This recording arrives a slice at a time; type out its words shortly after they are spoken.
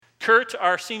Kurt,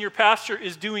 our senior pastor,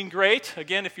 is doing great.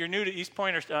 Again, if you're new to East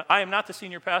Point, I am not the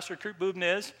senior pastor. Kurt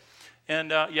Bubna is. And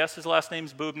yes, his last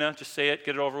name's Bubna. Just say it,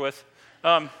 get it over with.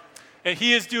 And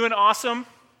he is doing awesome.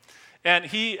 And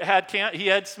he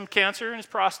had some cancer in his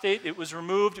prostate. It was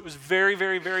removed. It was very,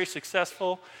 very, very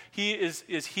successful. He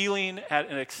is healing at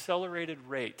an accelerated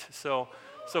rate. So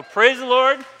praise the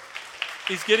Lord.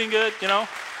 He's getting good,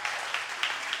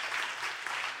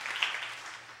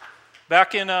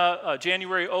 Back in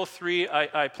January 2003,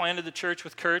 I planted the church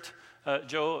with Kurt.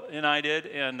 Joe and I did,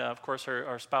 and of course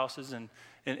our spouses, and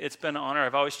it's been an honor.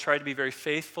 I've always tried to be very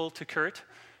faithful to Kurt,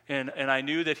 and I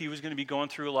knew that he was going to be going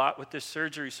through a lot with this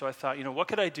surgery, so I thought, what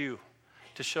could I do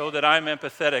to show that I'm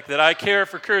empathetic, that I care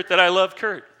for Kurt, that I love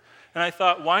Kurt? And I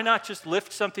thought, why not just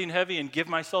lift something heavy and give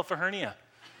myself a hernia?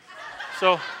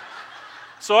 So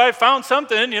I found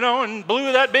something, and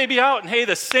blew that baby out, and hey,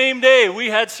 the same day we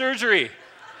had surgery.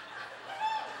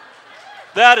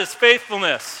 That is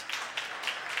faithfulness.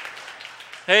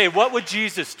 Hey, what would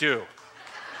Jesus do?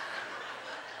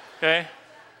 Okay?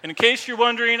 And in case you're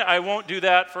wondering, I won't do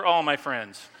that for all my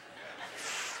friends.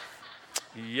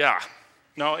 Yeah.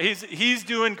 No, he's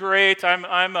doing great. I'm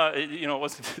it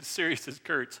wasn't as serious as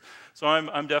Kurt's. So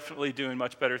I'm definitely doing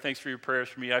much better. Thanks for your prayers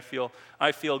for me. I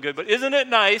feel good. But isn't it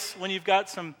nice when you've got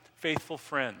some faithful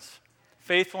friends?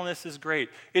 Faithfulness is great.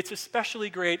 It's especially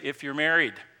great if you're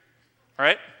married. All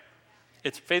right?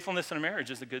 It's faithfulness in a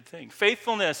marriage is a good thing.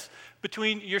 Faithfulness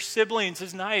between your siblings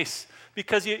is nice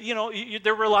because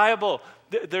they're reliable,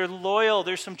 they're loyal,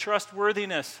 there's some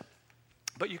trustworthiness.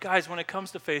 But you guys, when it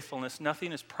comes to faithfulness,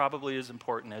 nothing is probably as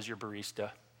important as your barista.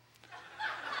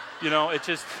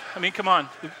 Come on,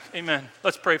 amen.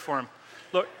 Let's pray for him.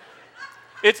 Look,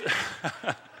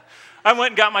 I went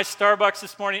and got my Starbucks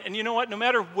this morning, and you know what? No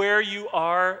matter where you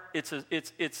are,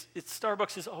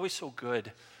 Starbucks is always so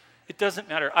good. It doesn't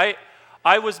matter.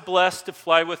 I was blessed to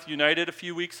fly with United a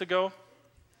few weeks ago.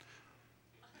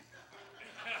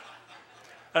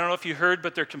 I don't know if you heard,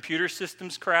 but their computer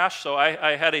systems crashed, so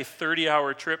I had a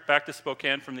 30-hour trip back to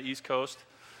Spokane from the East Coast,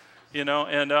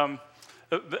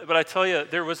 but I tell you,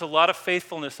 there was a lot of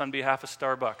faithfulness on behalf of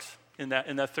Starbucks in that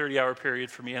 30-hour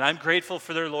period for me, and I'm grateful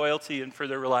for their loyalty and for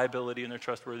their reliability and their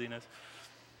trustworthiness.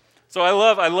 So I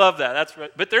love that. That's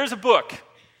right. But there's a book.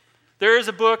 There is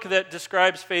a book that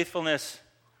describes faithfulness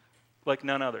like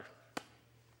none other.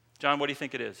 John, what do you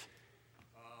think it is?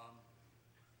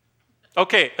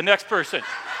 Okay, the next person.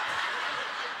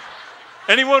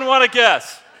 Anyone want to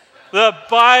guess? The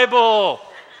Bible.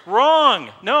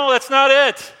 Wrong. No, that's not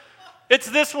it. It's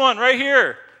this one right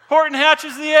here. Horton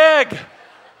Hatches the Egg.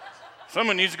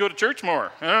 Someone needs to go to church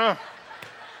more.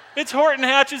 It's Horton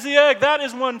Hatches the Egg. That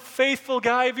is one faithful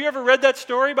guy. Have you ever read that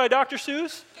story by Dr.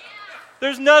 Seuss?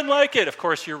 There's none like it. Of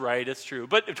course, you're right. It's true.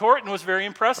 But Horton was very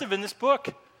impressive in this book.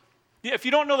 Yeah, if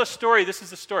you don't know the story, this is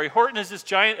the story. Horton is this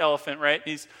giant elephant, right?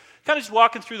 He's kind of just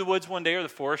walking through the woods one day, or the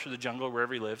forest, or the jungle,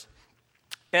 wherever he lives.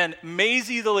 And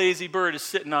Maisie the lazy bird is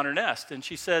sitting on her nest. And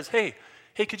she says, hey,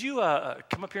 could you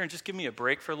come up here and just give me a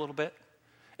break for a little bit?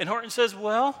 And Horton says,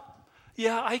 well,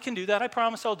 yeah, I can do that. I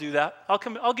promise I'll do that.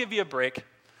 I'll give you a break.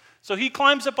 So he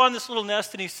climbs up on this little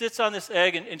nest and he sits on this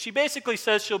egg, and she basically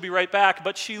says she'll be right back,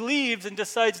 but she leaves and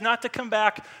decides not to come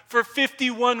back for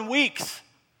 51 weeks.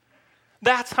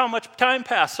 That's how much time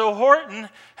passed. So Horton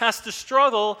has to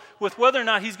struggle with whether or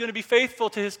not he's going to be faithful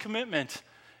to his commitment.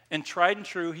 And tried and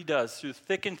true, he does, through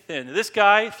thick and thin. This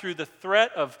guy, through the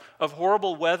threat of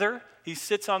horrible weather, he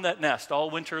sits on that nest all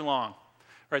winter long.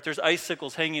 Right? There's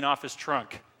icicles hanging off his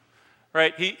trunk.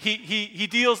 Right? He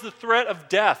deals the threat of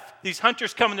death. These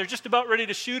hunters come and they're just about ready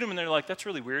to shoot him, and they're like, that's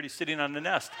really weird. He's sitting on the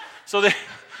nest. So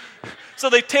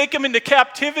they take him into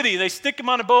captivity. They stick him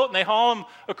on a boat and they haul him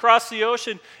across the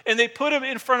ocean, and they put him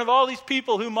in front of all these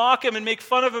people who mock him and make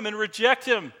fun of him and reject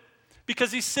him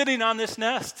because he's sitting on this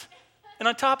nest. And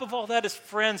on top of all that, his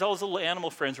friends, all his little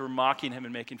animal friends, were mocking him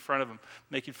and making fun of him.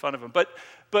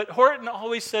 But Horton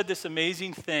always said this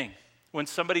amazing thing. When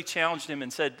somebody challenged him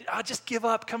and said, just give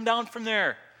up, come down from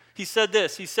there. He said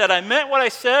this. He said, I meant what I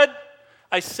said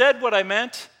what I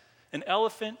meant. An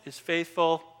elephant is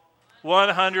faithful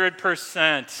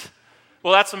 100%.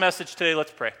 Well, that's the message today.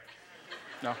 Let's pray.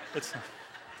 No, it's not.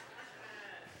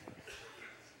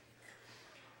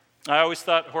 I always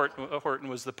thought Horton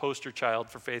was the poster child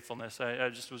for faithfulness. I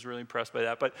just was really impressed by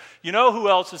that. But you know who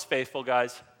else is faithful,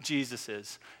 guys? Jesus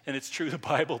is. And it's true, the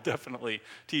Bible definitely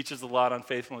teaches a lot on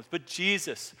faithfulness. But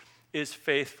Jesus is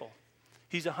faithful.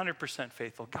 He's 100%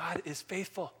 faithful. God is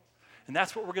faithful. And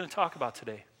that's what we're going to talk about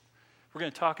today. We're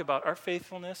going to talk about our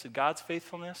faithfulness and God's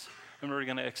faithfulness, and we're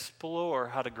going to explore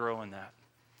how to grow in that.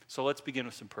 So let's begin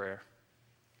with some prayer.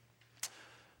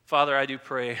 Father, I do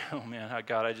pray, oh man,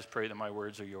 God, I just pray that my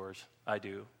words are yours. I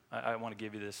do. I want to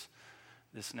give you this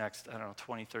next,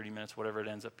 20, 30 minutes, whatever it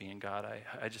ends up being, God.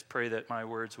 I just pray that my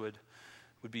words would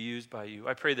be used by you.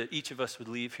 I pray that each of us would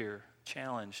leave here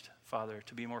challenged, Father,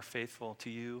 to be more faithful to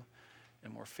you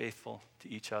and more faithful to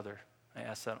each other. I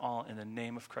ask that all in the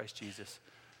name of Christ Jesus.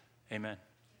 Amen.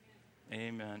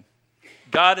 Amen.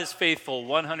 God is faithful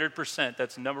 100%.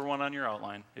 That's number one on your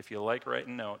outline, if you like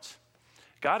writing notes.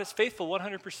 God is faithful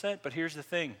 100%, but here's the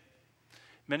thing.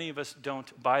 Many of us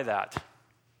don't buy that.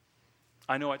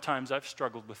 I know at times I've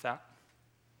struggled with that.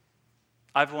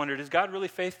 I've wondered, is God really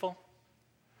faithful?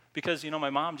 Because, my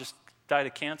mom just died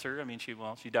of cancer. I mean, she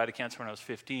died of cancer when I was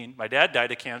 15. My dad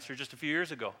died of cancer just a few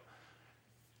years ago.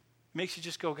 It makes you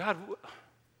just go, God,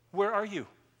 where are you?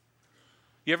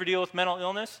 You ever deal with mental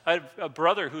illness? I have a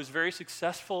brother who was very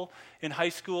successful in high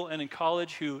school and in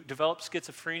college who developed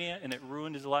schizophrenia, and it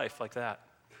ruined his life like that.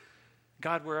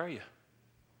 God, where are you?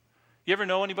 You ever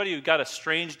know anybody who got a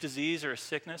strange disease or a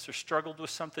sickness or struggled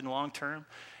with something long term?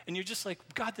 And you're just like,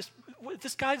 God,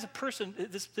 this guy's a person,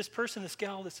 this person, this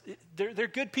gal, they're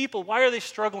good people. Why are they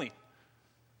struggling?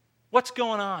 What's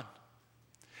going on?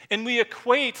 And we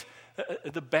equate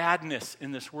the badness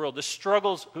in this world, the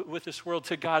struggles with this world,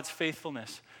 to God's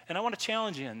faithfulness. And I want to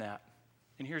challenge you in that.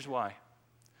 And here's why.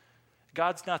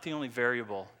 God's not the only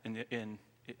variable in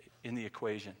the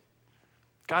equation.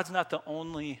 God's not the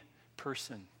only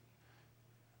person,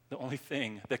 the only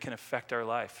thing that can affect our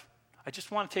life. I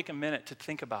just want to take a minute to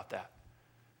think about that.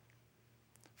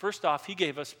 First off, he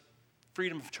gave us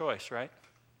freedom of choice, right?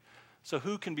 So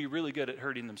who can be really good at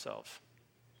hurting themselves?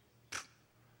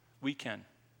 We can.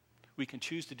 We can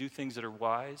choose to do things that are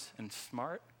wise and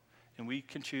smart, and we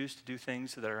can choose to do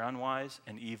things that are unwise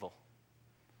and evil.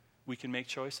 We can make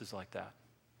choices like that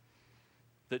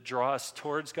draw us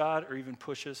towards God or even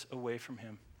push us away from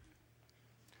him.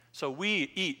 So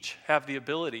we each have the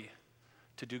ability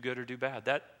to do good or do bad.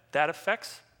 That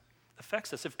affects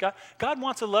us. If God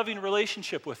wants a loving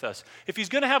relationship with us, if he's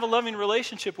going to have a loving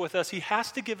relationship with us, he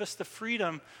has to give us the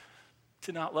freedom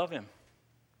to not love him.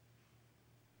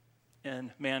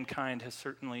 And mankind has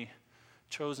certainly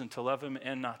chosen to love him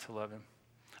and not to love him.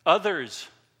 Others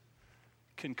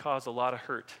can cause a lot of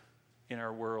hurt in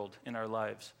our world, in our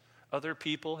lives. Other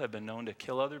people have been known to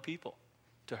kill other people,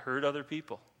 to hurt other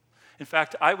people. In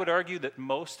fact, I would argue that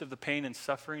most of the pain and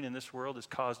suffering in this world is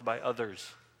caused by others.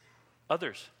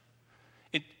 Others.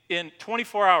 In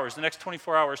 24 hours, the next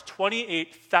 24 hours,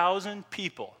 28,000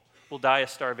 people will die of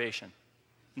starvation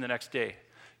in the next day.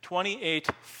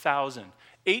 28,000.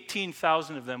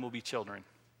 18,000 of them will be children.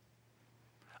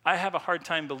 I have a hard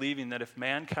time believing that if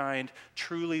mankind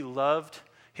truly loved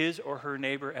his or her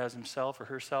neighbor as himself or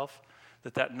herself,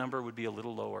 that number would be a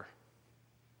little lower.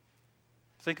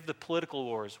 Think of the political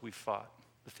wars we've fought,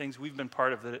 the things we've been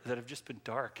part of that have just been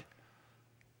dark.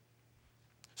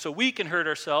 So we can hurt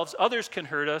ourselves, others can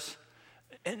hurt us,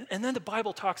 and then the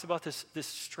Bible talks about this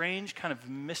strange kind of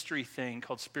mystery thing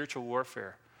called spiritual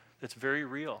warfare that's very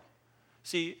real.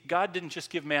 See, God didn't just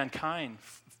give mankind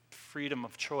freedom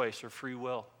of choice or free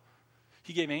will.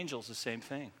 He gave angels the same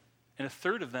thing. And a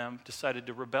third of them decided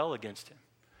to rebel against him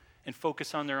and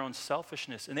focus on their own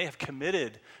selfishness. And they have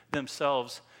committed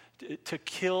themselves to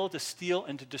kill, to steal,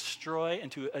 and to destroy,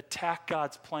 and to attack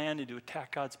God's plan and to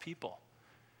attack God's people.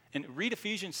 And read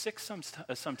Ephesians 6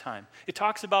 sometime. It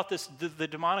talks about the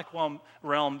demonic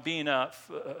realm being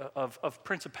of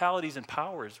principalities and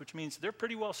powers, which means they're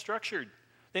pretty well structured.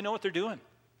 They know what they're doing.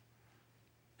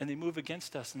 And they move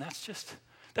against us. And that's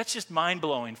just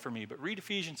mind-blowing for me. But read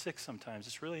Ephesians 6 sometimes.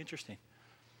 It's really interesting.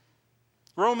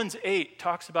 Romans 8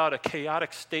 talks about a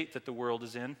chaotic state that the world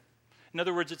is in. In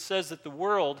other words, it says that the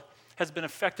world has been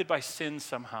affected by sin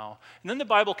somehow. And then the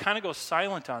Bible kind of goes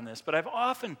silent on this. But I've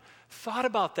often thought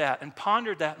about that and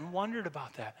pondered that and wondered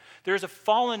about that. There's a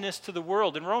fallenness to the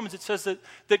world. In Romans it says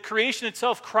that creation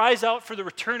itself cries out for the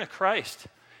return of Christ.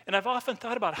 And I've often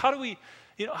thought about how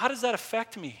does that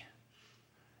affect me?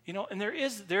 And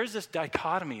there's this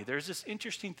dichotomy. There's this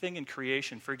interesting thing in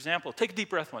creation. For example, take a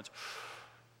deep breath once.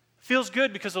 Feels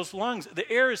good because those lungs, the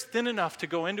air is thin enough to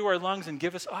go into our lungs and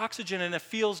give us oxygen, and it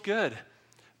feels good.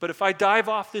 But if I dive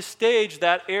off this stage,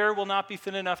 that air will not be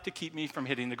thin enough to keep me from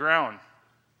hitting the ground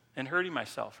and hurting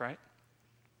myself, right?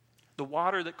 The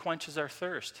water that quenches our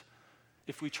thirst,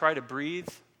 if we try to breathe,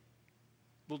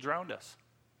 will drown us.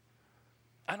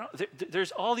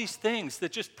 There's all these things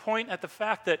that just point at the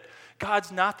fact that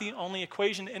God's not the only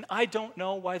equation, and I don't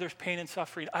know why there's pain and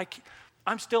suffering.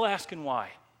 I'm still asking why.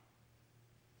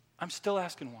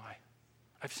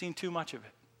 I've seen too much of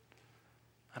it.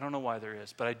 I don't know why there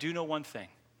is, but I do know one thing.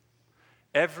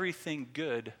 Everything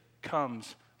good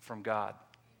comes from God.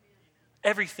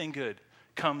 Everything good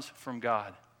comes from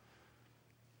God.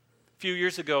 A few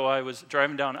years ago, I was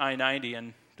driving down I-90,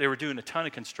 and they were doing a ton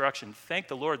of construction. Thank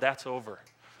the Lord that's over.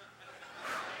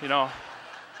 You know,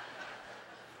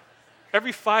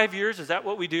 every 5 years, is that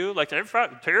what we do? Like, every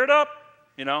 5, tear it up,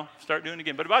 you know, start doing it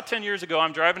again. But about 10 years ago,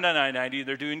 I'm driving down I-90.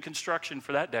 They're doing construction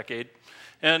for that decade.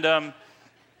 And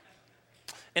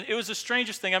it was the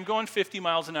strangest thing. I'm going 50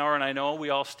 miles an hour, and I know we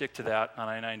all stick to that on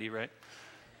I-90, right?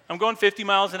 I'm going 50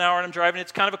 miles an hour, and I'm driving.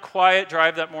 It's kind of a quiet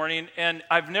drive that morning, and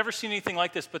I've never seen anything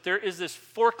like this, but there is this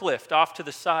forklift off to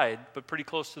the side, but pretty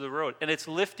close to the road, and it's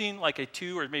lifting like a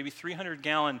 2 or maybe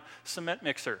 300-gallon cement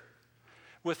mixer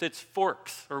with its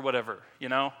forks or whatever, you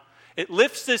know? It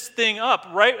lifts this thing up,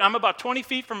 right? I'm about 20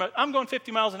 feet from it. I'm going 50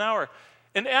 miles an hour,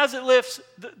 and as it lifts,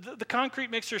 the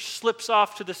concrete mixer slips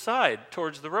off to the side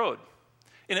towards the road,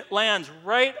 and it lands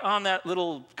right on that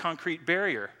little concrete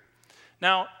barrier.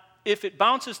 Now, if it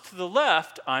bounces to the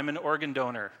left, I'm an organ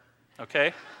donor,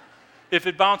 okay? If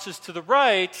it bounces to the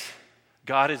right,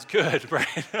 God is good,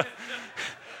 right?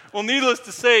 Well, needless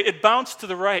to say, it bounced to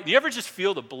the right. You ever just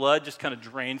feel the blood just kind of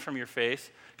drain from your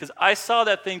face? Because I saw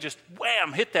that thing just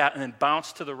wham, hit that, and then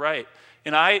bounce to the right.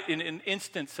 And I, in an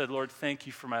instant, said, Lord, thank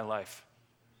you for my life.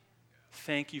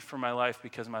 Thank you for my life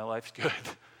because my life's good.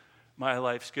 My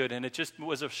life's good. And it just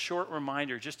was a short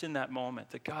reminder just in that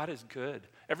moment that God is good.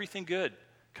 Everything good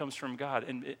comes from God.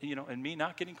 And, you know, and me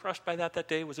not getting crushed by that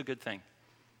day was a good thing.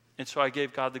 And so I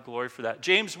gave God the glory for that.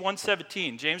 James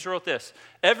 1:17, James wrote this,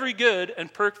 every good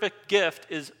and perfect gift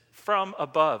is from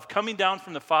above, coming down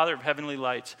from the Father of heavenly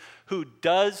lights, who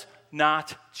does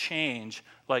not change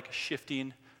like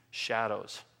shifting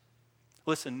shadows.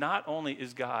 Listen, not only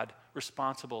is God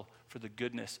responsible for the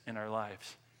goodness in our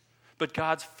lives, but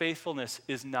God's faithfulness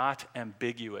is not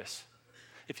ambiguous.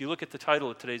 If you look at the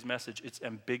title of today's message, it's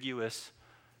ambiguous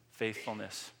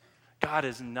faithfulness. God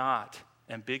is not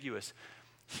ambiguous.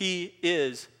 He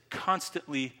is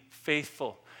constantly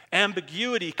faithful.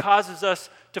 Ambiguity causes us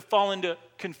to fall into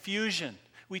confusion.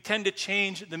 We tend to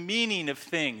change the meaning of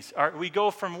things. We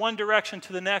go from one direction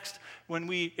to the next when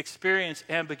we experience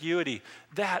ambiguity.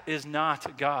 That is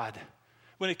not God.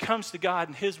 When it comes to God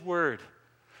and His Word,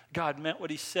 God meant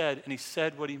what He said, and He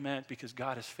said what He meant because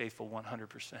God is faithful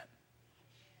 100%.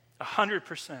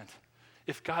 100%.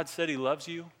 If God said He loves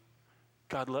you,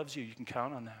 God loves you. You can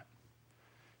count on that.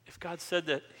 If God said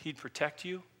that He'd protect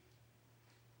you,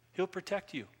 He'll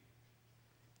protect you.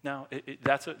 Now,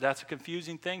 that's a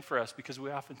confusing thing for us because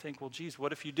we often think, well, geez,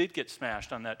 what if you did get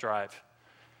smashed on that drive?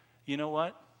 You know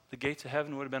what? The gates of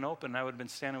heaven would have been open, and I would have been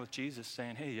standing with Jesus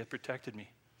saying, hey, you protected me.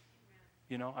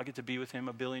 You know, I get to be with Him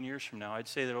a billion years from now. I'd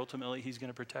say that ultimately He's going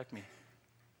to protect me.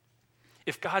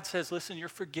 If God says, listen, you're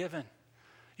forgiven.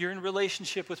 You're in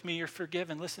relationship with me, you're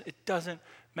forgiven. Listen, it doesn't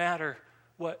matter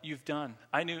what you've done.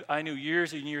 I knew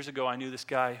years and years ago, I knew this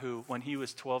guy who, when he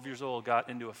was 12 years old, got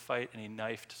into a fight and he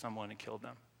knifed someone and killed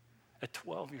them. At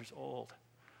 12 years old.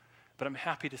 But I'm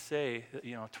happy to say that,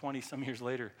 20-some years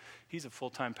later, he's a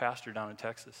full-time pastor down in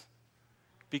Texas.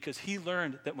 Because he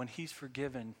learned that when he's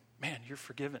forgiven, man, you're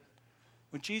forgiven.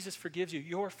 When Jesus forgives you,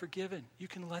 you're forgiven. You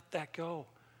can let that go.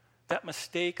 That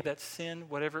mistake, that sin,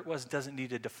 whatever it was, doesn't need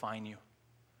to define you.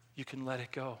 You can let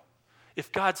it go.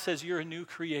 If God says you're a new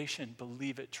creation,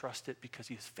 believe it, trust it, because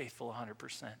He is faithful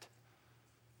 100%.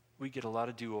 We get a lot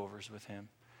of do-overs with Him.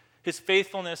 His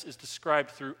faithfulness is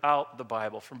described throughout the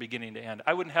Bible from beginning to end.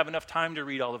 I wouldn't have enough time to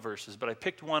read all the verses, but I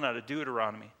picked one out of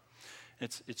Deuteronomy.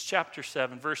 It's chapter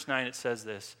 7, verse 9. It says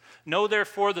this, know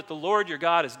therefore that the Lord your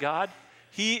God is God.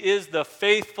 He is the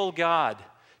faithful God,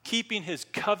 keeping His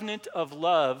covenant of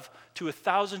love to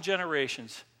 1,000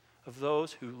 generations of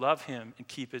those who love Him and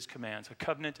keep His commands. A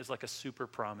covenant is like a super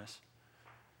promise.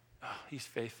 Oh, He's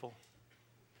faithful.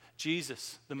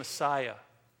 Jesus, the Messiah,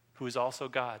 who is also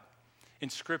God, in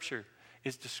Scripture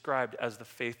is described as the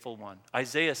faithful one.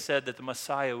 Isaiah said that the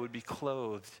Messiah would be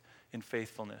clothed in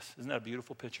faithfulness. Isn't that a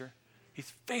beautiful picture?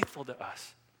 He's faithful to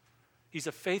us. He's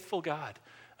a faithful God.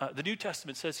 The New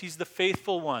Testament says He's the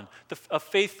faithful one, a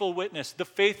faithful witness, the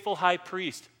faithful high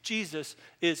priest. Jesus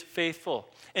is faithful.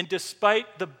 And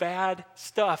despite the bad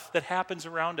stuff that happens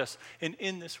around us and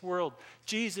in this world,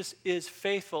 Jesus is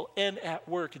faithful and at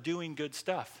work doing good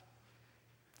stuff.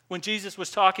 When Jesus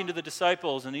was talking to the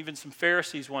disciples and even some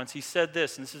Pharisees once, He said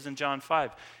this, and this is in John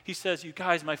 5. He says, you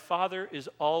guys, my Father is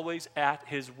always at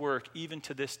His work, even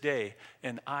to this day,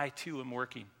 and I too am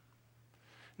working.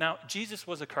 Now, Jesus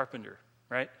was a carpenter,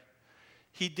 right?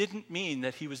 He didn't mean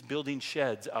that He was building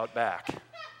sheds out back,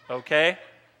 okay?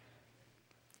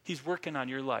 He's working on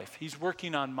your life. He's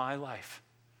working on my life.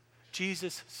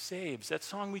 Jesus saves. That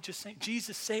song we just sang,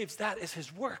 Jesus saves, that is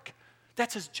His work.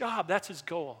 That's his job. That's his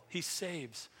goal. He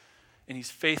saves, and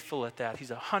he's faithful at that. He's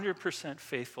 100%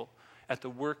 faithful at the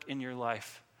work in your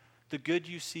life. The good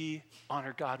you see,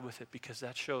 honor God with it, because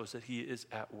that shows that he is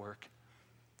at work.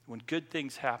 When good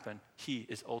things happen, he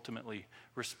is ultimately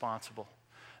responsible.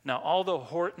 Now, although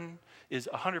Horton is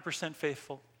 100%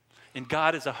 faithful, and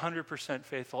God is 100%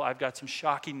 faithful, I've got some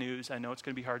shocking news. I know it's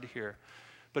going to be hard to hear,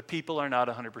 but people are not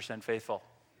 100% faithful.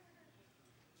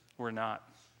 We're not.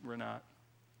 A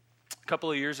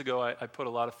couple of years ago, I put a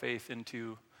lot of faith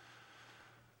into,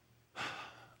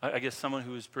 I guess, someone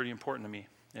who was pretty important to me.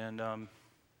 And,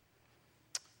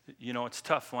 it's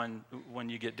tough when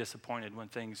you get disappointed, when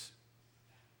things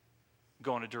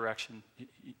go in a direction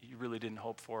you really didn't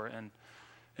hope for.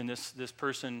 And this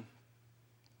person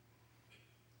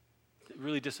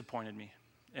really disappointed me.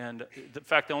 And in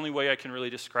fact, the only way I can really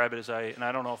describe it is and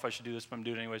I don't know if I should do this, but I'm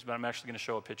doing it anyways, but I'm actually going to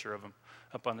show a picture of him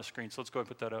up on the screen. So let's go ahead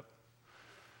and put that up.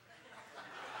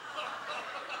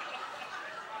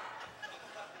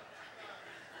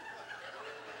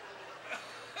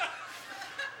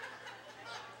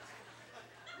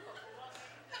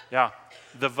 Yeah,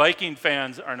 the Viking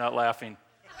fans are not laughing.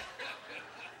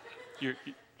 You're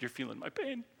feeling my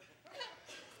pain.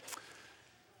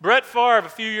 Brett Favre, a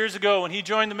few years ago, when he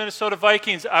joined the Minnesota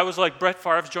Vikings, I was like, Brett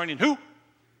Favre's joining who?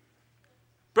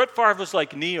 Brett Favre was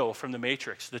like Neo from The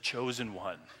Matrix, the chosen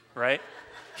one, right?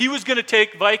 He was going to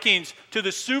take Vikings to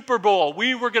the Super Bowl.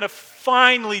 We were going to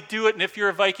finally do it, and if you're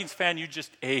a Vikings fan, you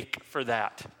just ache for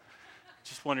that.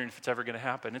 Just wondering if it's ever going to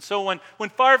happen. And so when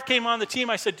Favre came on the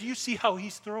team, I said, do you see how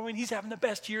he's throwing? He's having the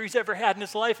best year he's ever had in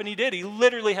his life. And he did. He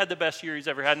literally had the best year he's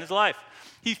ever had in his life.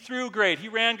 He threw great. He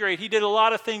ran great. He did a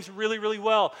lot of things really, really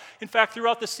well. In fact,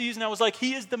 throughout the season, I was like,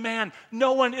 he is the man.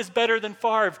 No one is better than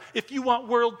Favre. If you want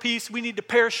world peace, we need to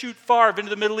parachute Favre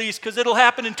into the Middle East because it'll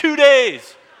happen in 2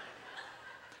 days.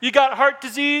 You got heart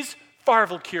disease? Favre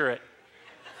will cure it.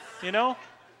 You know?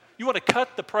 You want to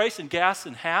cut the price in gas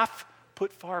in half?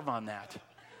 Put Favre on that.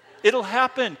 It'll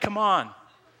happen. Come on.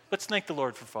 Let's thank the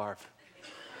Lord for Favre.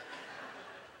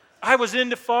 I was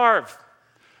into Favre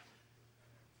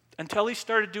until he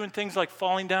started doing things like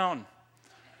falling down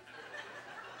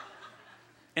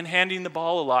and handing the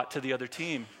ball a lot to the other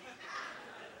team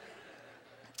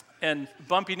and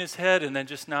bumping his head and then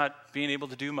just not being able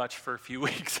to do much for a few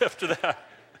weeks after that.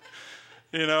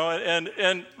 You know,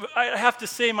 and I have to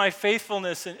say my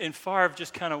faithfulness in Favre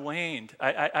just kind of waned.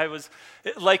 I was,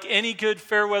 like any good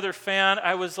fair weather fan,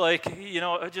 I was like,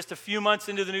 just a few months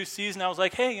into the new season, I was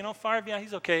like, hey, Favre, yeah,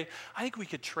 he's okay. I think we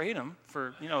could trade him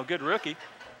for, a good rookie.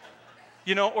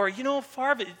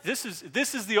 Favre, this is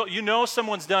the,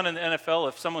 someone's done in the NFL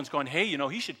if someone's going, hey,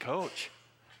 he should coach.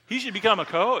 He should become a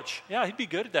coach. Yeah, he'd be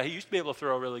good at that. He used to be able to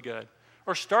throw really good.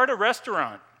 Or start a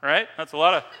restaurant, right? That's a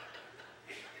lot of...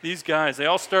 These guys, they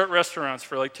all start restaurants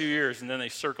for like 2 years and then they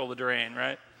circle the drain,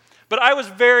 right? But I was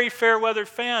very fair weather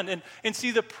fan. And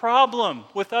see, the problem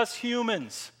with us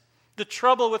humans, the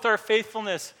trouble with our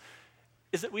faithfulness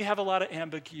is that we have a lot of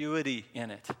ambiguity in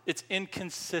it. It's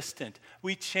inconsistent.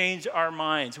 We change our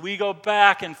minds. We go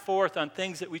back and forth on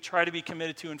things that we try to be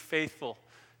committed to and faithful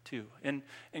to. And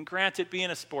granted,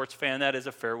 being a sports fan, that is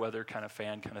a fair weather kind of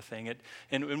fan kind of thing.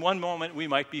 And in one moment, we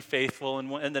might be faithful,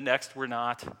 and the next, we're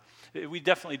not. We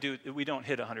definitely do. We don't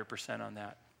hit 100% on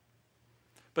that.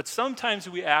 But sometimes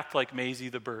we act like Maisie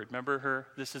the bird. Remember her?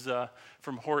 This is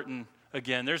from Horton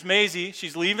again. There's Maisie.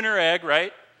 She's leaving her egg,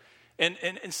 right?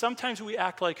 And sometimes we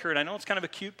act like her. And I know it's kind of a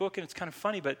cute book and it's kind of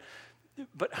funny, but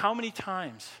how many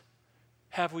times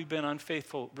have we been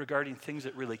unfaithful regarding things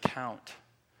that really count?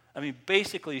 I mean,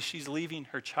 basically, she's leaving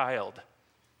her child.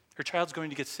 Her child's going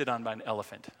to get sit on by an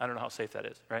elephant. I don't know how safe that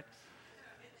is, right?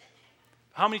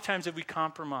 How many times have we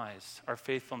compromised our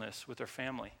faithfulness with our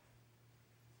family,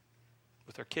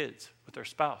 with our kids, with our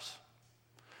spouse?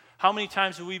 How many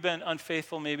times have we been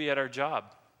unfaithful maybe at our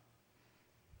job,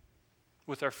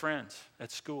 with our friends,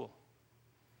 at school?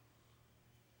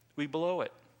 We blow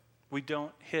it. We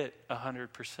don't hit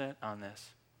 100% on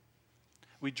this.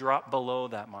 We drop below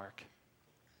that mark.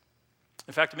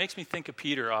 In fact, it makes me think of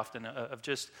Peter often,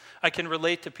 I can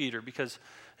relate to Peter because,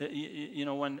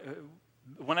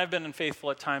 when I've been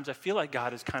unfaithful at times, I feel like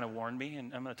God has kind of warned me,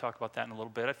 and I'm going to talk about that in a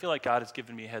little bit. I feel like God has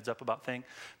given me a heads up about things.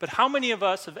 But how many of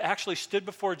us have actually stood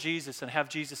before Jesus and have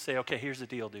Jesus say, okay, here's the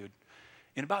deal, dude.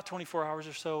 In about 24 hours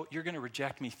or so, you're going to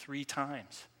reject me 3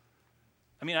 times.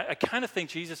 I mean, I kind of think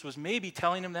Jesus was maybe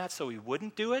telling him that so he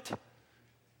wouldn't do it,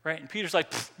 right? And Peter's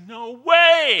like, no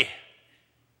way!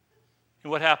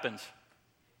 And what happens?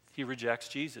 He rejects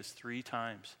Jesus 3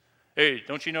 times. Hey,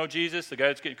 don't you know Jesus, the guy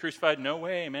that's getting crucified? No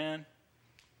way, man.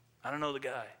 I don't know the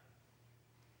guy.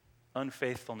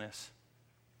 Unfaithfulness.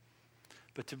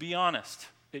 But to be honest,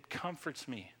 it comforts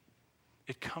me.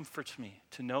 It comforts me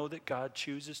to know that God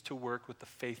chooses to work with the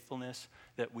faithfulness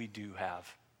that we do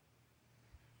have.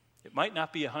 It might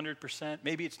not be 100%,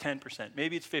 maybe it's 10%,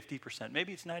 maybe it's 50%,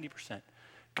 maybe it's 90%.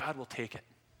 God will take it.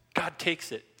 God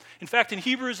takes it. In fact, in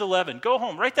Hebrews 11, go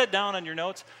home, write that down on your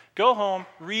notes. Go home,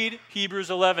 read Hebrews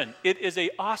 11. It is an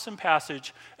awesome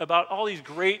passage about all these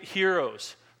great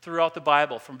heroes throughout the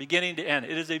Bible from beginning to end.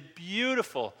 It is a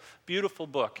beautiful, beautiful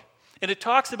book. And it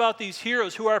talks about these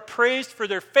heroes who are praised for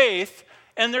their faith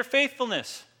and their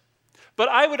faithfulness. But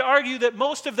I would argue that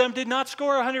most of them did not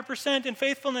score 100% in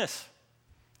faithfulness.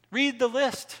 Read the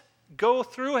list. Go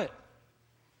through it.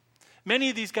 Many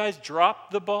of these guys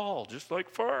dropped the ball, just like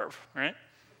Favre, right?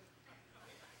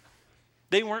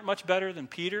 They weren't much better than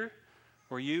Peter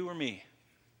or you or me.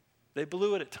 They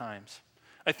blew it at times.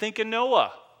 I think of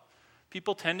Noah.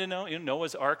 People tend to know,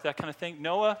 Noah's Ark, that kind of thing.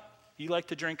 Noah, he liked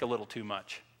to drink a little too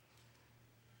much.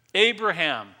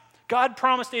 Abraham. God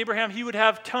promised Abraham he would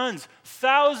have tons,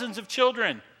 thousands of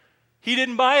children. He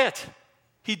didn't buy it.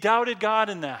 He doubted God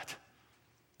in that.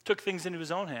 Took things into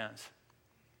his own hands.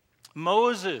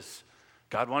 Moses.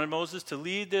 God wanted Moses to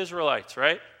lead the Israelites,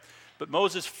 right? But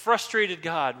Moses frustrated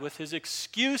God with his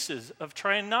excuses of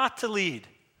trying not to lead.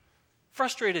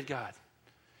 Frustrated God.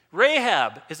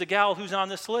 Rahab is a gal who's on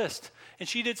this list, and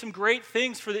she did some great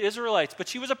things for the Israelites, but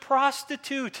she was a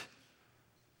prostitute.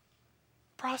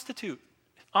 Prostitute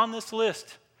on this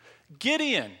list.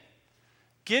 Gideon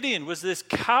was this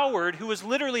coward who was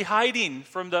literally hiding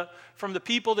from the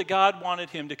people that God wanted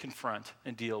him to confront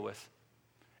and deal with.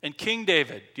 And King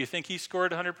David, do you think he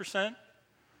scored 100%?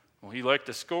 Well, he liked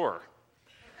to score.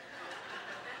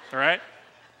 All right?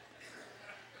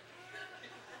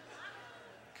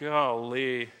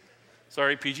 Golly.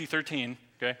 Sorry, PG-13,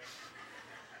 okay?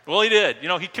 Well, he did.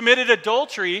 He committed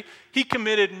adultery, he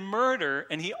committed murder,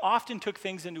 and he often took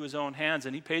things into his own hands,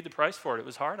 and he paid the price for it. It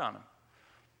was hard on him.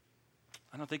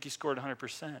 I don't think he scored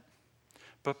 100%.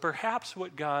 But perhaps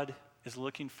what God is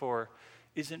looking for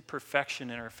isn't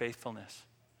perfection in our faithfulness.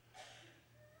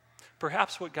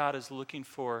 Perhaps what God is looking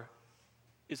for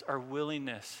is our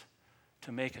willingness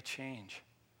to make a change.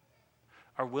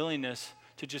 Our willingness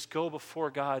to just go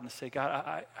before God and say,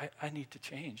 God, I need to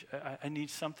change. I need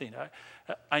something.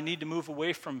 I need to move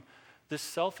away from this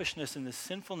selfishness and this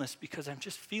sinfulness because I'm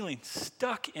just feeling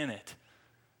stuck in it.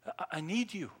 I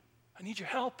need you. I need your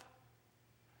help.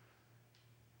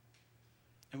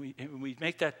 And we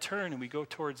make that turn and we go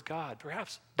towards God.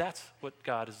 Perhaps that's what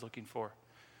God is looking for.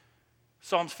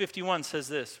 Psalms 51 says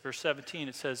this, verse 17,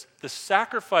 it says, the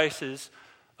sacrifices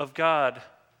of God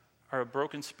are a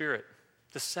broken spirit.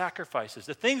 The sacrifices,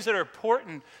 the things that are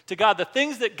important to God, the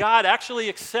things that God actually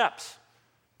accepts,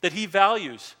 that he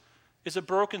values, is a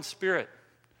broken spirit.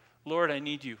 Lord, I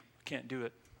need you. I can't do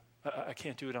it. I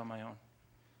can't do it on my own.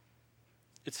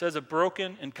 It says, a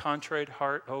broken and contrite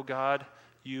heart, O God,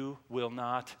 you will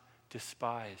not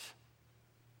despise.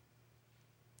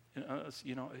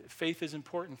 Faith is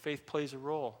important. Faith plays a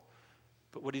role.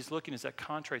 But what he's looking is that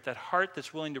contrite, that heart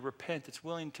that's willing to repent, that's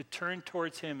willing to turn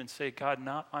towards him and say, God,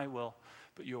 not my will,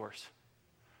 but yours.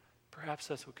 Perhaps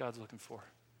that's what God's looking for.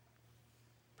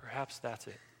 Perhaps that's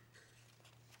it.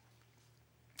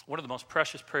 One of the most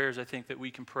precious prayers I think that we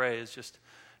can pray is just,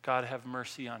 God, have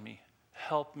mercy on me.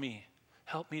 Help me.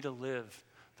 Help me to live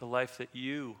the life that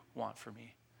you want for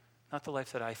me, not the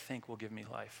life that I think will give me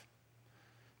life.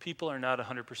 People are not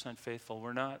 100% faithful.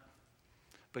 We're not.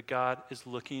 But God is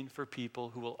looking for people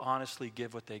who will honestly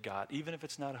give what they got, even if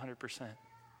it's not 100%.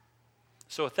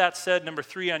 So with that said, number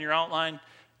 3 on your outline,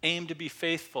 aim to be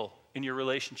faithful in your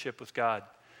relationship with God.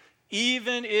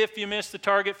 Even if you miss the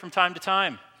target from time to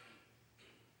time,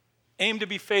 aim to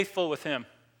be faithful with him.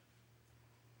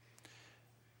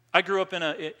 I grew up in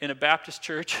a Baptist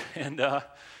church, and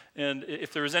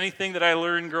if there was anything that I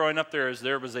learned growing up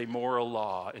there was a moral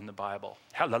law in the Bible.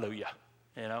 Hallelujah,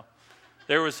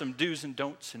 There was some do's and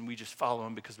don'ts, and we just follow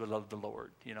them because we love the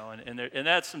Lord, and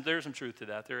there's some truth to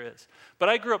that, there is. But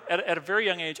I grew up at a very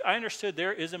young age, I understood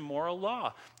there is a moral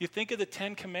law. You think of the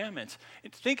 10 Commandments.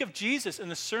 Think of Jesus in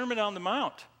the Sermon on the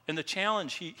Mount and the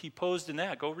challenge he posed in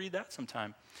that. Go read that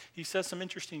sometime. He says some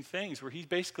interesting things where he's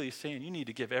basically saying you need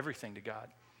to give everything to God.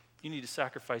 You need to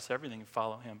sacrifice everything and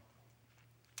follow him.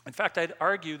 In fact, I'd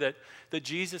argue that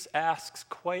Jesus asks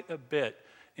quite a bit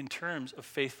in terms of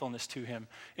faithfulness to him.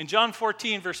 In John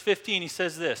 14, verse 15, he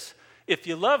says this, if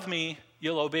you love me,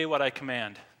 you'll obey what I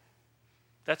command.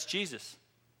 That's Jesus.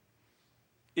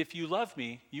 If you love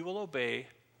me, you will obey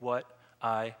what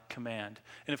I command.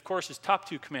 And of course, his top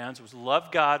 2 commands was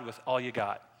love God with all you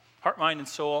got. Heart, mind, and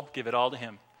soul, give it all to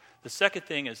him. The second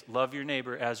thing is love your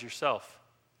neighbor as yourself.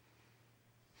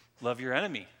 Love your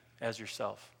enemy as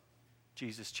yourself.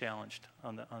 Jesus challenged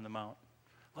on the mount.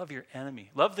 Love your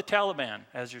enemy. Love the Taliban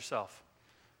as yourself.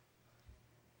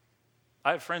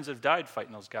 I have friends that have died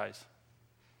fighting those guys.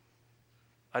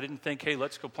 I didn't think, hey,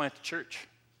 let's go plant the church.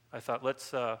 I thought,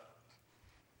 let's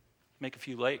make a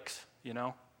few lakes,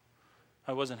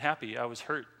 I wasn't happy. I was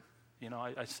hurt.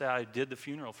 I said I did the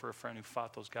funeral for a friend who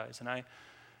fought those guys.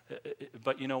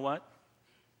 But you know what?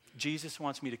 Jesus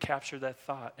wants me to capture that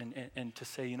thought and to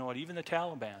say, you know what, even the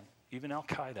Taliban, even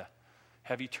Al-Qaeda,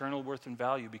 have eternal worth and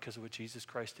value because of what Jesus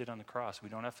Christ did on the cross. We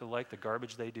don't have to like the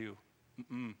garbage they do.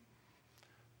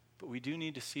 But we do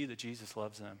need to see that Jesus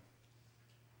loves them.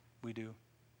 We do.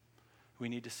 We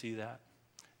need to see that.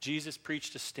 Jesus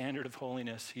preached a standard of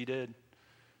holiness. He did.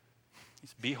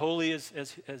 Be holy as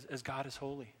God is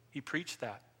holy. He preached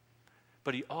that.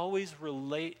 But he always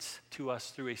relates to us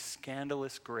through a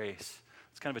scandalous grace.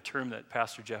 It's kind of a term that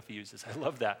Pastor Jeff uses. I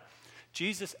love that.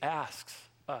 Jesus asks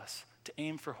us to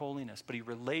aim for holiness, but he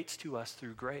relates to us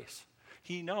through grace.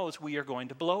 He knows we are going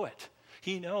to blow it.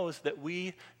 He knows that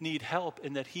we need help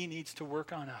and that he needs to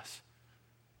work on us.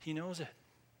 He knows it.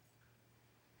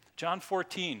 John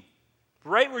 14,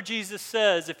 right where Jesus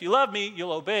says, if you love me,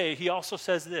 you'll obey, he also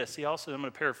says this. I'm going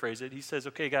to paraphrase it. He says,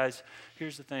 okay, guys,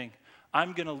 here's the thing.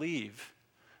 I'm going to leave.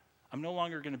 I'm no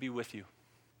longer going to be with you.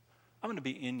 I'm going to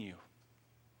be in you.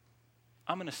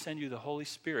 I'm going to send you the Holy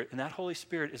Spirit, and that Holy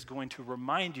Spirit is going to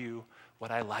remind you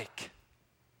what I like.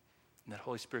 And that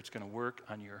Holy Spirit's going to work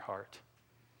on your heart.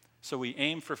 So we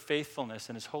aim for faithfulness,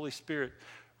 and his Holy Spirit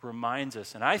reminds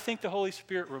us. And I think the Holy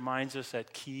Spirit reminds us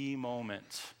at key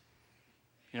moments.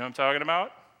 You know what I'm talking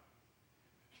about?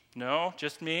 No?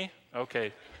 Just me?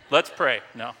 Okay. Let's pray.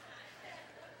 No.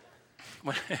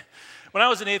 When I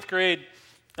was in 8th grade,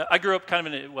 I grew up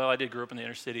I did grow up in the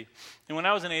inner city. And when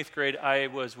I was in 8th grade, I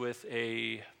was with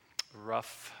a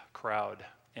rough crowd.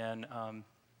 And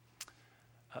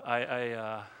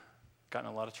I got in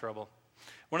a lot of trouble.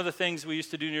 One of the things we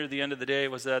used to do near the end of the day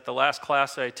was that the last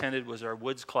class I attended was our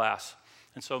woods class.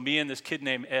 And so me and this kid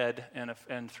named Ed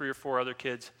and 3 or 4 other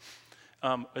kids,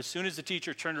 as soon as the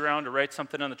teacher turned around to write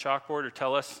something on the chalkboard or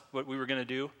tell us what we were going to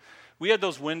do, we had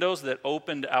those windows that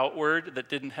opened outward that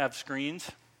didn't have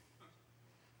screens.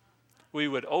 We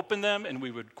would open them and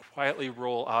we would quietly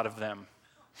roll out of them,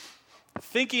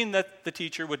 thinking that the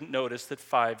teacher wouldn't notice that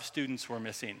 5 students were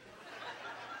missing.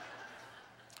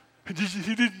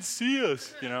 He didn't see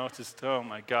us, just, oh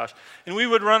my gosh. And we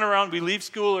would run around, we'd leave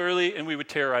school early, and we would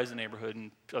terrorize the neighborhood and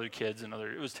other kids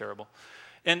it was terrible.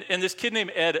 And this kid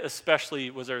named Ed especially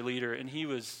was our leader, and he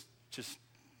was just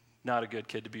not a good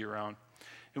kid to be around.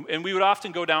 And we would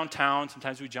often go downtown.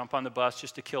 Sometimes we'd jump on the bus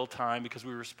just to kill time because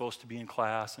we were supposed to be in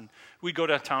class. And we'd go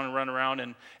downtown and run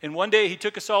around. And one day he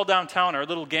took us all downtown, our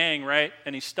little gang, right?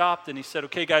 And he stopped and he said,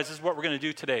 okay, guys, this is what we're going to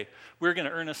do today. We're going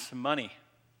to earn us some money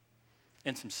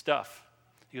and some stuff.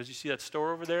 He goes, you see that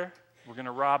store over there? We're going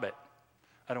to rob it.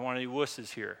 I don't want any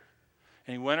wusses here.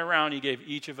 And he went around, he gave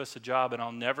each of us a job, and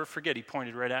I'll never forget, he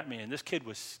pointed right at me, and this kid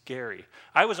was scary.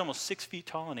 I was almost 6 feet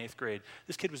tall in 8th grade.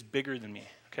 This kid was bigger than me,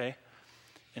 okay?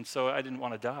 And so I didn't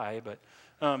want to die,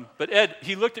 but Ed,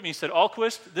 he looked at me and said,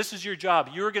 Alquist, this is your job.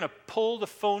 You're going to pull the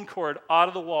phone cord out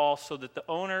of the wall so that the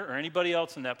owner or anybody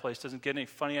else in that place doesn't get any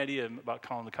funny idea about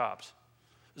calling the cops.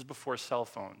 This is before cell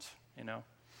phones,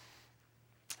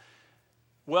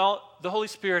 Well, the Holy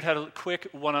Spirit had a quick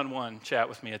one-on-one chat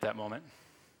with me at that moment.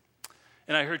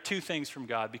 And I heard 2 things from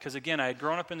God because, again, I had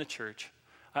grown up in the church.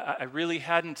 I really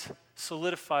hadn't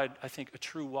solidified, I think, a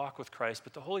true walk with Christ.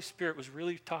 But the Holy Spirit was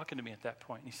really talking to me at that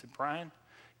point. And he said, Brian,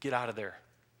 get out of there.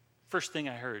 First thing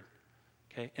I heard.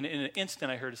 Okay? And in an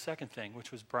instant, I heard a second thing,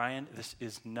 which was, Brian, this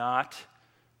is not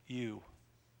you.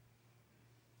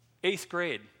 8th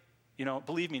grade.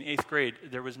 Believe me, in 8th grade,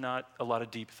 there was not a lot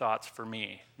of deep thoughts for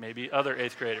me. Maybe other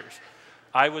 8th graders.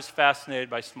 I was fascinated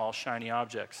by small, shiny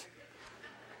objects.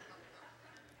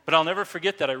 But I'll never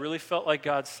forget that. I really felt like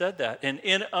God said that. And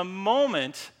in a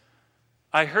moment,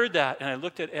 I heard that, and I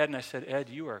looked at Ed, and I said, Ed,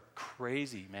 you are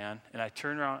crazy, man. And I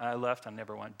turned around, and I left. I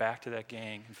never went back to that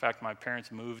gang. In fact, my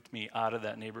parents moved me out of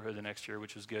that neighborhood the next year,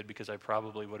 which was good because I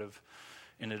probably would have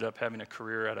ended up having a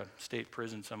career at a state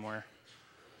prison somewhere.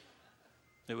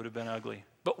 It would have been ugly.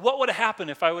 But what would have happened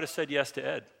if I would have said yes to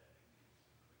Ed?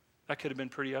 That could have been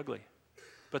pretty ugly.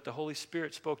 But the Holy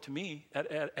Spirit spoke to me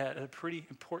at a pretty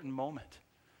important moment.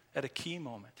 At a key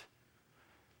moment.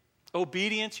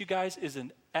 Obedience, you guys, is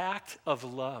an act of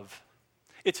love.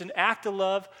 It's an act of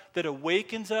love that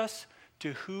awakens us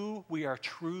to who we are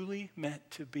truly meant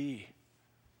to be.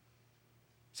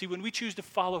 See, when we choose to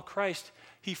follow Christ,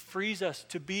 he frees us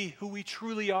to be who we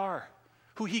truly are.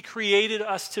 who he created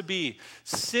us to be.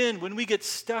 Sin, when we get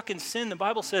stuck in sin, the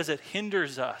Bible says it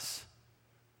hinders us.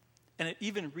 And it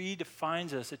even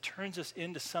redefines us. It turns us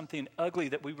into something ugly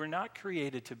that we were not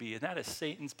created to be, and that is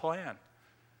Satan's plan.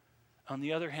 On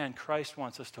the other hand, Christ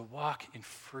wants us to walk in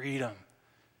freedom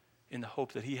in the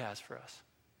hope that he has for us.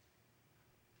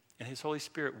 And his Holy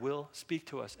Spirit will speak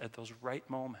to us at those right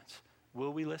moments.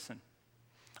 Will we listen?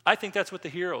 I think that's what the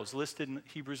heroes listed in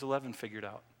Hebrews 11 figured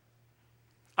out.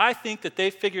 I think that they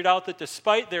figured out that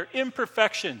despite their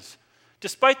imperfections,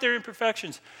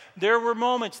 there were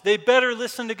moments they better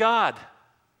listen to God.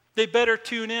 They better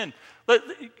tune in.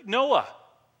 Noah,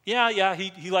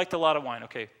 he liked a lot of wine,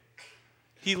 okay.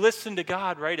 He listened to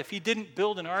God, right? If he didn't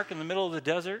build an ark in the middle of the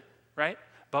desert, right?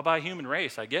 Bye-bye human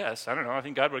race, I guess. I don't know. I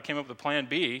think God would have came up with a plan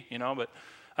B, but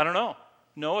I don't know.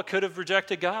 Noah could have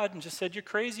rejected God and just said, you're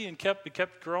crazy, and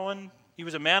kept growing. He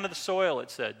was a man of the soil, it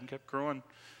said, and kept growing,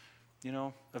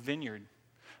 a vineyard.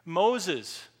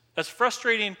 Moses, as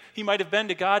frustrating he might have been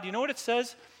to God, you know what it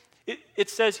says? It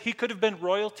says he could have been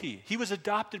royalty. He was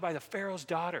adopted by the Pharaoh's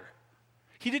daughter.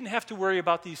 He didn't have to worry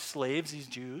about these slaves, these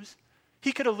Jews.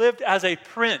 He could have lived as a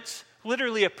prince,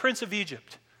 literally a prince of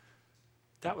Egypt.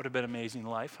 That would have been an amazing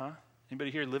life, huh? Anybody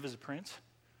here live as a prince?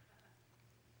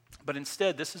 But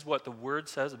instead, this is what the Word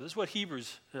says. This is what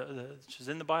Hebrews, which is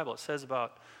in the Bible, it says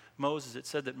about Moses. It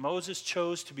said that Moses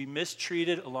chose to be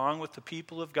mistreated along with the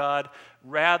people of God,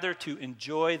 rather to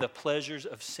enjoy the pleasures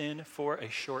of sin for a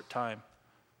short time.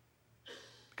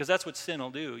 Because that's what sin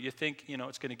will do. You think,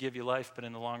 it's going to give you life, but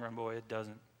in the long run, boy, it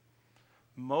doesn't.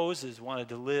 Moses wanted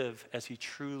to live as he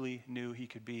truly knew he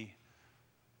could be.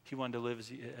 He wanted to live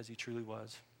as he truly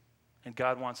was. And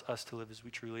God wants us to live as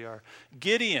we truly are.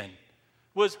 Gideon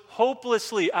was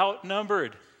hopelessly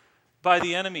outnumbered by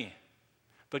the enemy.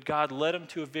 But God led him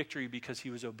to a victory because he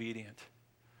was obedient.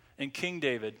 And King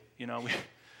David,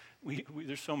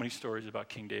 there's so many stories about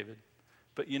King David.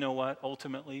 But you know what?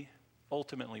 Ultimately,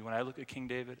 when I look at King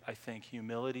David, I think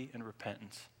humility and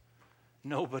repentance.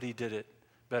 Nobody did it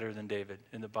better than David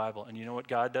in the Bible. And you know what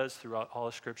God does throughout all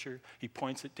of Scripture? He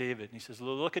points at David and he says,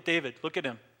 look at David, look at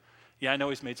him. Yeah, I know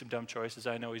he's made some dumb choices.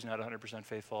 I know he's not 100%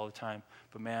 faithful all the time.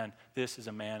 But man, this is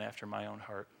a man after my own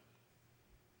heart.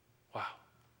 Wow.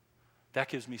 That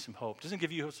gives me some hope. Doesn't it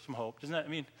give you some hope? Doesn't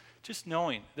that, just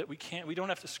knowing that we don't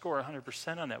have to score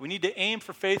 100% on that. We need to aim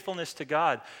for faithfulness to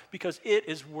God because it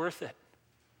is worth it.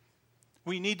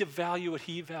 We need to value what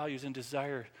he values and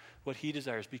desire what he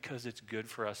desires because it's good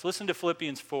for us. Listen to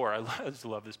Philippians 4. I just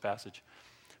love this passage.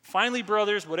 Finally,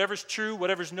 brothers, whatever's true,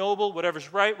 whatever's noble,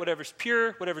 whatever's right, whatever's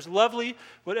pure, whatever's lovely,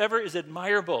 whatever is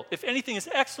admirable, if anything is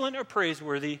excellent or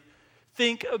praiseworthy,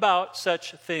 think about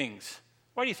such things.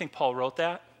 Why do you think Paul wrote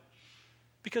that?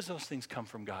 Because those things come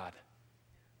from God.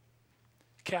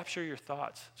 Capture your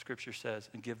thoughts, Scripture says,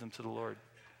 and give them to the Lord.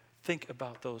 Think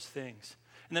about those things.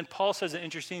 And then Paul says an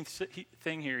interesting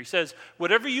thing here. He says,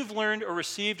 whatever you've learned or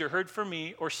received or heard from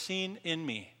me or seen in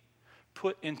me,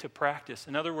 put into practice.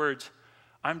 In other words,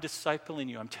 I'm discipling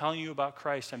you. I'm telling you about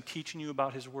Christ. I'm teaching you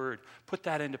about his word. Put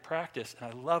that into practice. And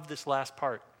I love this last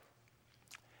part.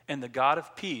 And the God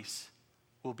of peace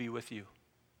will be with you.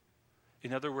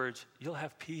 In other words, you'll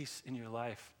have peace in your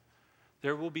life.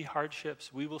 There will be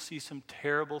hardships. We will see some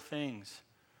terrible things.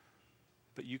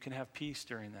 But you can have peace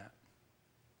during that.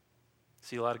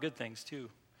 See a lot of good things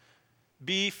too.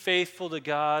 Be faithful to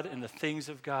God and the things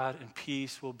of God, and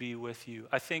peace will be with you.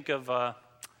 I think of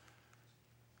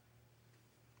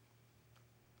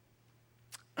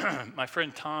my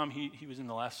friend Tom. He was in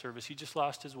the last service. He just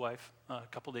lost his wife a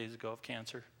couple days ago of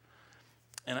cancer.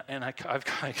 And I've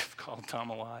called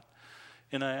Tom a lot.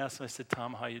 And I asked him, I said,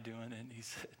 Tom, how you doing? And he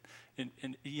said,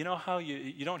 and you know how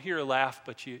you don't hear a laugh,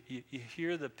 but you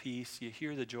hear the peace, you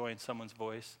hear the joy in someone's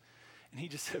voice. And he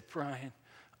just said, Brian,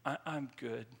 I'm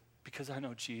good because I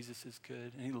know Jesus is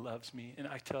good and he loves me. And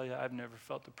I tell you, I've never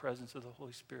felt the presence of the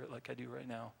Holy Spirit like I do right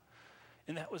now.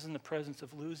 And that was in the presence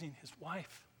of losing his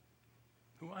wife,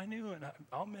 who I knew and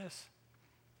I'll miss.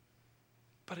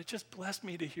 But it just blessed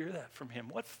me to hear that from him.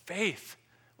 What faith,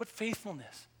 what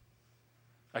faithfulness.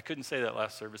 I couldn't say that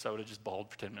last service. I would have just bawled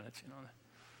for 10 minutes,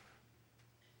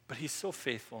 But he's so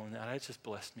faithful in that. It just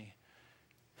blessed me.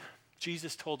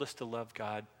 Jesus told us to love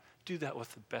God. Do that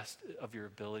with the best of your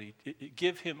ability.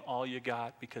 Give him all you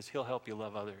got because he'll help you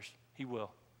love others. He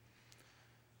will.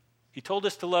 He told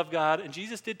us to love God, and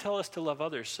Jesus did tell us to love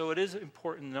others. So it is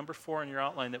important, number 4 in your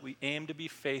outline, that we aim to be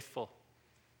faithful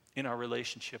in our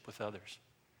relationship with others.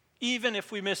 Even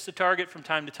if we miss the target from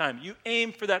time to time, you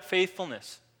aim for that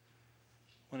faithfulness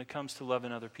when it comes to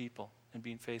loving other people and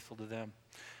being faithful to them.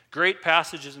 Great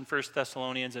passages in 1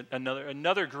 Thessalonians,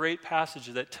 another great passage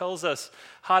that tells us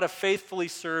how to faithfully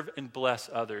serve and bless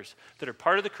others that are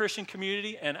part of the Christian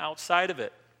community and outside of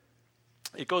it.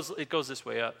 It goes this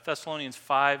way, Thessalonians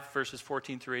 5, verses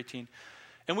 14 through 18.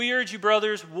 And we urge you,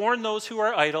 brothers, warn those who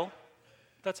are idle.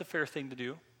 That's a fair thing to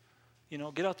do.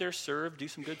 Get out there, serve, do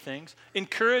some good things.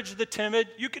 Encourage the timid.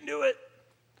 You can do it.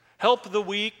 Help the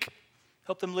weak.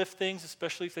 Help them lift things,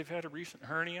 especially if they've had a recent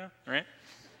hernia, right?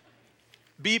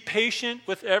 Be patient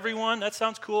with everyone. That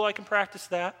sounds cool. I can practice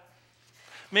that.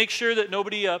 Make sure that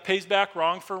nobody pays back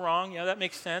wrong for wrong. Yeah, that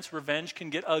makes sense. Revenge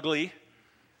can get ugly.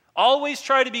 Always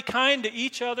try to be kind to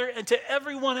each other and to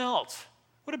everyone else.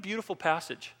 What a beautiful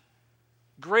passage.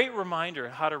 Great reminder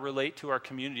of how to relate to our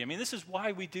community. I mean, this is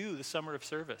why we do the Summer of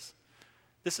Service.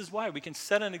 This is why we can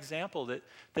set an example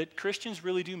that Christians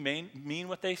really do mean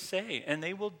what they say, and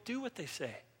they will do what they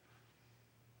say.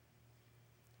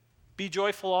 Be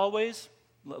joyful always.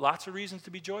 Lots of reasons to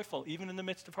be joyful, even in the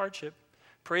midst of hardship.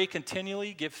 Pray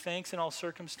continually, give thanks in all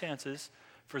circumstances,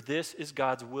 for this is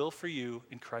God's will for you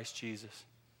in Christ Jesus.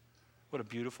 What a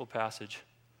beautiful passage.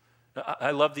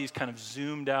 I love these kind of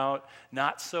zoomed out,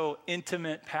 not so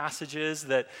intimate passages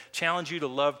that challenge you to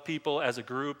love people as a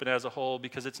group and as a whole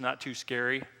because it's not too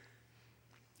scary.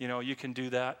 You can do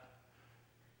that.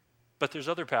 But there's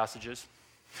other passages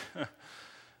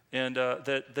and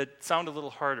that sound a little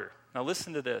harder. Now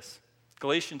listen to this.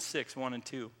 Galatians 6, 1 and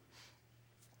 2.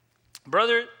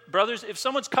 Brothers, if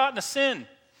someone's caught in a sin,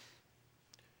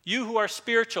 you who are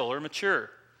spiritual or mature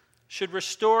should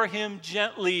restore him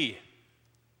gently.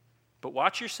 But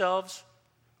watch yourselves,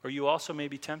 or you also may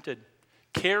be tempted.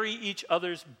 Carry each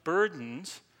other's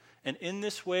burdens, and in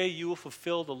this way you will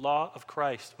fulfill the law of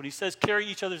Christ. When he says carry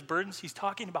each other's burdens, he's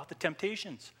talking about the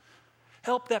temptations.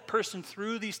 Help that person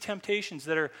through these temptations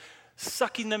that are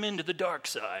sucking them into the dark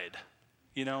side,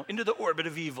 into the orbit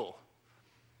of evil.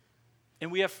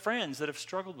 And we have friends that have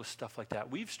struggled with stuff like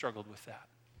that. We've struggled with that.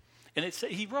 And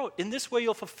he wrote, in this way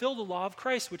you'll fulfill the law of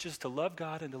Christ, which is to love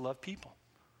God and to love people.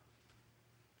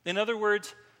 In other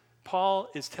words, Paul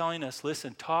is telling us,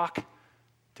 listen, talk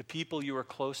to people you are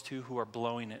close to who are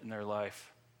blowing it in their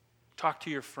life. Talk to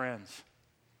your friends.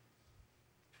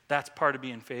 That's part of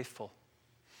being faithful.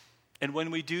 And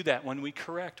when we do that, when we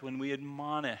correct, when we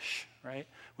admonish, right?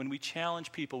 When we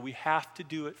challenge people, we have to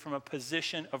do it from a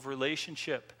position of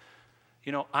relationship.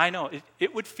 I know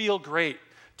it would feel great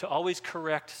to always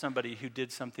correct somebody who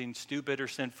did something stupid or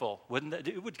sinful. Wouldn't it?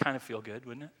 It would kind of feel good,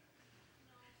 wouldn't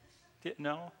it?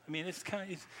 No? I mean, it's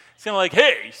kind of like,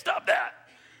 hey, stop that.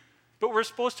 But we're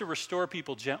supposed to restore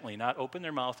people gently, not open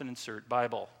their mouth and insert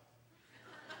Bible.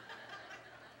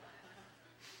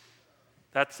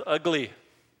 That's ugly,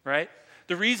 right?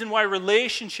 The reason why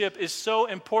relationship is so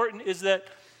important is that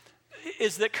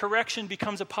correction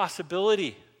becomes a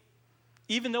possibility,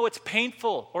 even though it's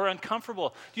painful or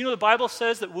uncomfortable. Do you know the Bible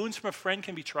says that wounds from a friend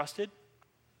can be trusted?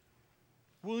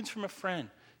 Wounds from a friend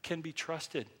can be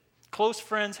trusted. Close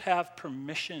friends have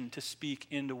permission to speak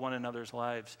into one another's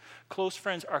lives. Close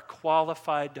friends are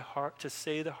qualified to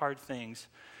say the hard things,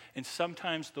 and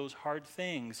sometimes those hard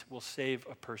things will save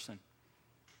a person.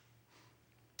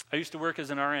 I used to work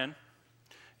as an RN,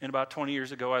 and about 20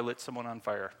 years ago, I lit someone on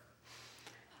fire.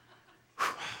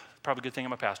 Probably a good thing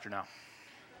I'm a pastor now.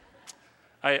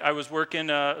 I was working,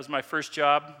 it was my first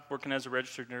job, working as a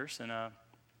registered nurse, and I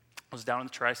was down in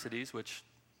the Tri-Cities, which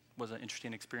was an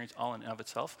interesting experience all in and of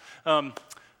itself.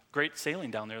 Great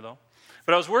sailing down there, though.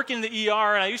 But I was working in the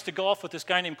ER, and I used to golf with this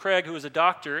guy named Craig, who was a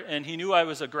doctor, and he knew I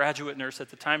was a graduate nurse at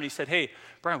the time, and he said, hey,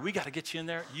 Brian, we got to get you in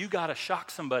there. You got to shock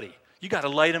somebody. You got to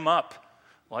light him up.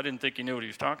 Well, I didn't think he knew what he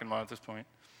was talking about at this point.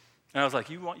 And I was like,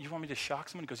 you want me to shock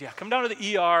someone? He goes, yeah, come down to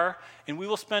the ER, and we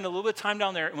will spend a little bit of time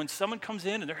down there, and when someone comes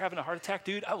in and they're having a heart attack,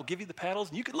 dude, I will give you the paddles,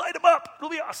 and you can light them up. It'll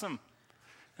be awesome.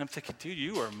 And I'm thinking, dude,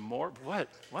 you are more, what?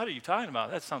 What are you talking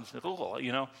about? That sounds,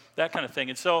 that kind of thing.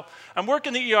 And so I'm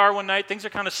working the ER one night. Things are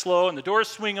kind of slow, and the doors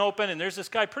swing open, and there's this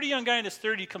guy, pretty young guy in his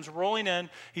 30s, comes rolling in.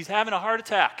 He's having a heart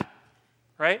attack,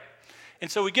 right? And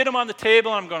so we get him on the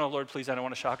table, and I'm going, oh, Lord, please, I don't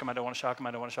want to shock him. I don't want to shock him.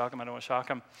 I don't want to shock him. I don't want to shock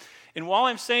him. And while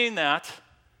I'm saying that,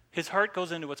 his heart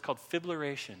goes into what's called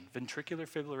fibrillation, ventricular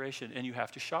fibrillation, and you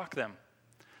have to shock them.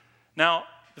 Now,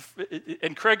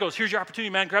 and Craig goes, here's your opportunity,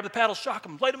 man. Grab the paddle, shock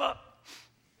him, light him up.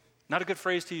 Not a good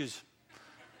phrase to use.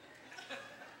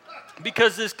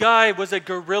 Because this guy was a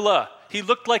gorilla. He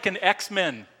looked like an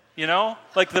X-Men,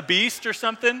 like the Beast or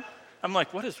something. I'm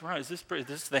like, what is wrong? Is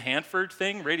this the Hanford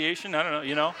thing? Radiation? I don't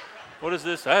know, What is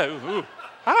this?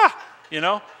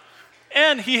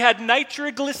 And he had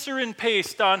nitroglycerin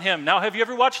paste on him. Now, have you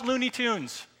ever watched Looney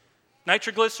Tunes?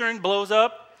 Nitroglycerin blows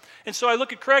up. And so I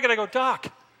look at Craig and I go, Doc,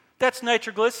 That's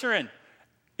nitroglycerin.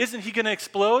 Isn't he going to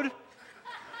explode?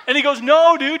 And he goes,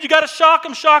 no, dude, you got to shock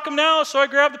him now. So I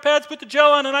grabbed the pads, put the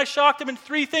gel on, and I shocked him, and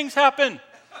 3 things happened.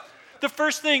 The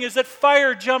first thing is that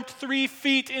fire jumped 3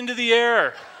 feet into the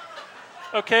air.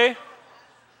 Okay?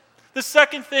 The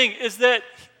second thing is that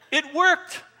it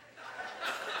worked.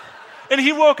 And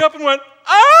he woke up and went,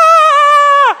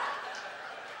 ah!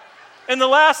 And the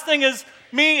last thing is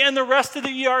me and the rest of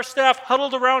the ER staff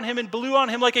huddled around him and blew on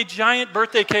him like a giant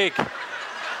birthday cake.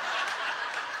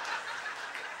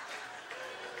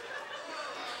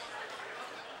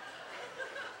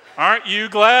 Aren't you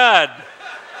glad?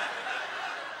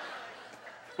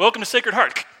 Welcome to Sacred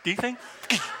Heart. Do you think?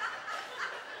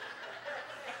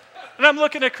 And I'm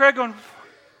looking at Craig going,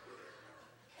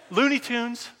 Looney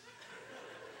Tunes.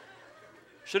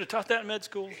 Should have taught that in med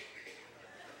school.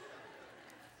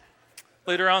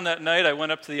 Later on that night, I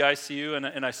went up to the ICU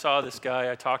and I saw this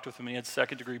guy. I talked with him, and he had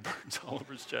 2nd-degree burns all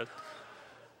over his chest.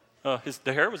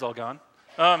 The hair was all gone.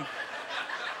 I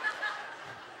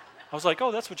was like,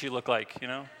 oh, that's what you look like, you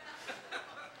know?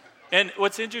 And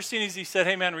what's interesting is he said,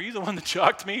 hey, man, were you the one that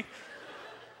shocked me?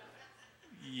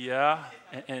 Yeah.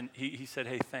 And he said,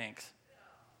 hey, thanks.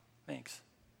 Thanks.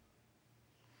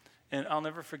 And I'll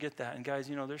never forget that. And guys,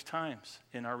 you know, there's times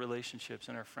in our relationships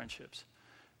and our friendships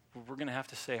where we're going to have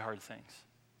to say hard things.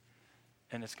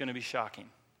 And it's going to be shocking.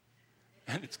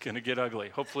 And it's going to get ugly.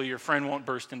 Hopefully your friend won't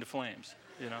burst into flames,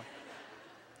 you know.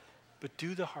 But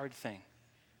do the hard thing.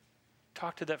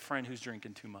 Talk to that friend who's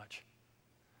drinking too much.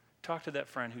 Talk to that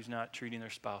friend who's not treating their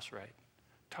spouse right.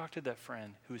 Talk to that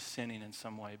friend who is sinning in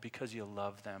some way because you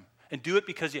love them. And do it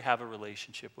because you have a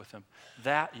relationship with them.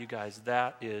 That, you guys,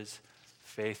 that is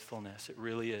faithfulness. It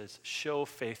really is. Show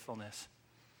faithfulness.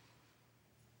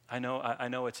 I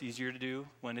know it's easier to do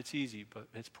when it's easy, but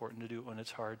it's important to do it when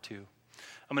it's hard too.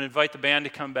 I'm going to invite the band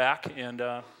to come back. And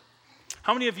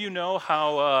how many of you know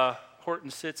how Horton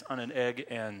sits on an egg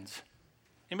ends?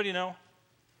 Anybody know?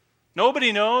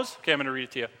 Nobody knows? Okay, I'm going to read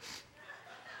it to you.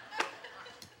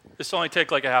 This will only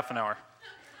take like a half an hour.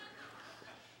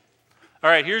 All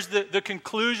right, here's the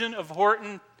conclusion of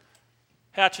Horton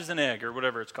hatches an egg, or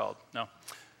whatever it's called. No.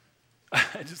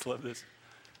 I just love this.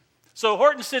 So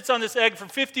Horton sits on this egg for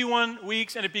 51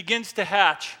 weeks, and it begins to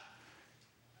hatch.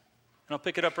 And I'll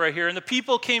pick it up right here. And the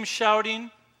people came shouting,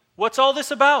 what's all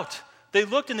this about? They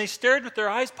looked and they stared with their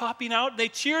eyes popping out. And they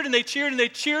cheered and they cheered and they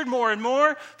cheered more and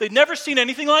more. They'd never seen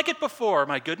anything like it before.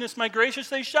 My goodness, my gracious,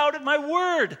 they shouted, my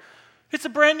word. It's a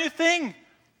brand new thing.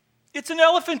 It's an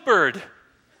elephant bird.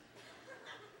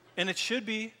 And it should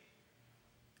be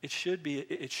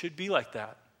like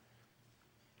that.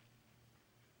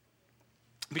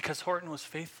 Because Horton was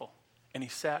faithful. And he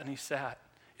sat,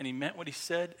 and he meant what he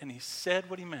said, and he said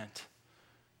what he meant.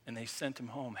 And they sent him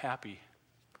home happy,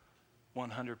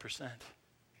 100%.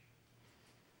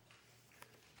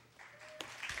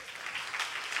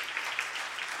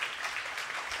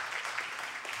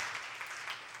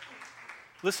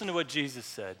 Listen to what Jesus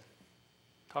said.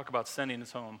 Talk about sending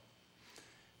us home.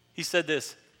 He said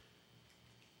this,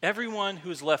 everyone who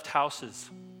has left houses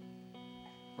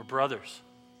or brothers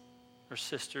or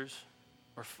sisters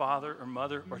or father or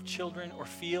mother or children or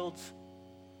fields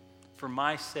for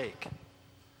my sake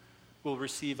will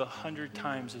receive 100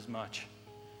 times as much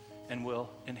and will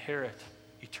inherit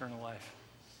eternal life.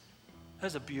 That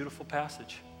is a beautiful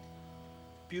passage.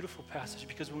 Beautiful passage,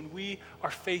 because when we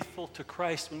are faithful to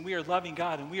Christ, when we are loving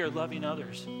God and we are loving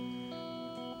others,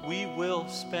 we will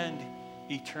spend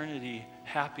eternity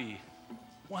happy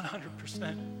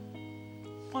 100%.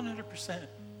 100%.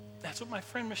 That's what my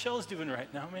friend Michelle is doing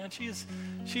right now, man. She's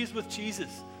with Jesus.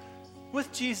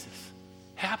 With Jesus.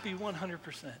 Happy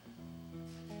 100%.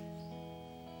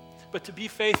 But to be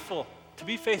faithful,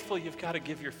 you've got to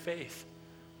give your faith.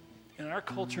 And in our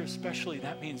culture especially,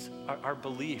 that means our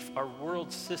belief, our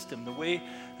world system, the way,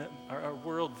 our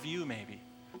world view maybe,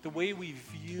 the way we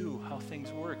view how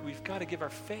things work. We've got to give our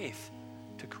faith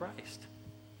to Christ.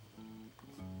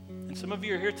 And some of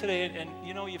you are here today, and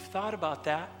you know, you've thought about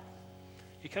that.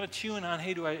 You're kind of chewing on,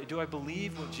 hey, do I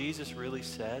believe what Jesus really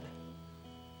said?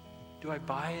 Do I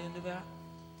buy into that?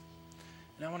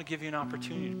 And I want to give you an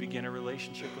opportunity to begin a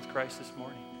relationship with Christ this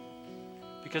morning.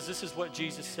 Because this is what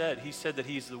Jesus said. He said that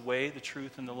he's the way, the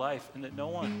truth, and the life, and that no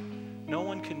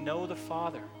one can know the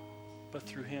Father but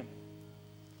through him.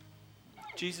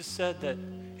 Jesus said that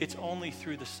it's only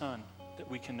through the Son that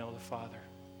we can know the Father.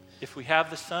 If we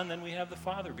have the Son, then we have the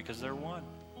Father, because they're one.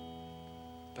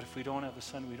 But if we don't have the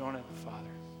Son, we don't have the Father.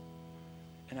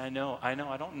 And I know, I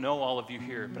don't know all of you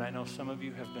here, but I know some of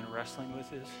you have been wrestling with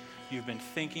this. You've been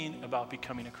thinking about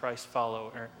becoming a Christ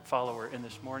follower, and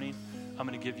this morning, I'm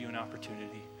going to give you an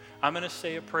opportunity. I'm going to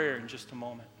say a prayer in just a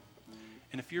moment.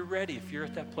 And if you're ready, if you're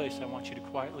at that place, I want you to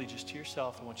quietly, just to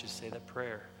yourself, I want you to say that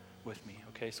prayer with me,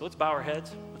 okay? So let's bow our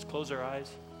heads. Let's close our eyes.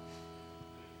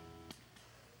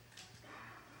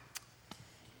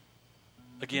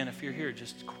 Again, if you're here,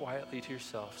 just quietly to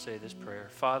yourself, say this prayer.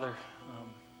 Father,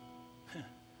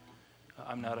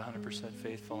 I'm not 100%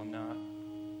 faithful. I'm not.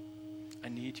 I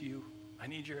need you. I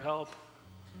need your help.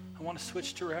 I want to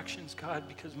switch directions, God,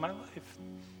 because my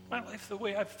life, the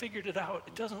way I've figured it out,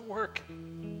 it doesn't work.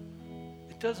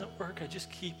 It doesn't work. I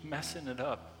just keep messing it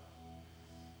up.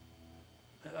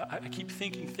 I keep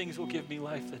thinking things will give me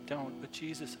life that don't. But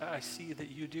Jesus, I see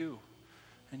that you do.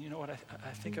 And you know what?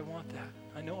 I think I want that.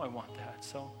 I know I want that.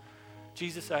 So,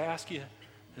 Jesus, I ask you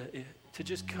to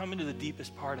just come into the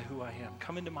deepest part of who I am.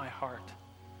 Come into my heart.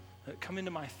 Come into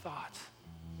my thoughts.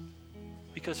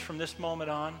 Because from this moment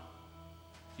on,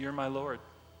 you're my Lord.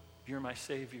 You're my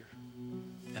Savior.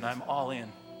 And I'm all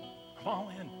in. I'm all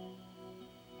in.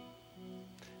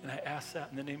 And I ask that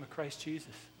in the name of Christ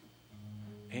Jesus.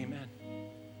 Amen.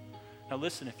 Now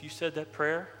listen, if you said that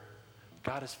prayer,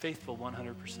 God is faithful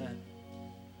 100%.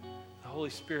 The Holy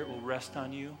Spirit will rest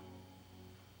on you,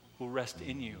 will rest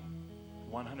in you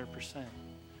 100%.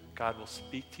 God will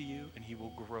speak to you and he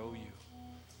will grow you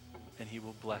and he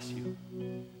will bless you.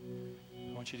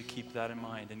 I want you to keep that in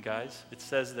mind. And guys, it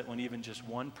says that when even just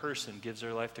one person gives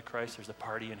their life to Christ, there's a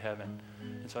party in heaven.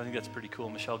 And so I think that's pretty cool.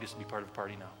 Michelle gets to be part of the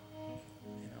party now.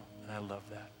 And I love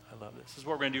that. I love this. This is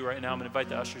what we're going to do right now. I'm going to invite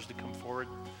the ushers to come forward.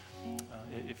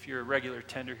 If you're a regular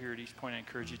tender here at East Point, I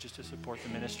encourage you just to support the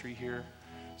ministry here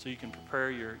so you can prepare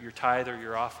your tithe or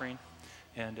your offering.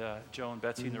 And Joe and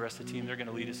Betsy and the rest of the team, they're going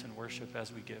to lead us in worship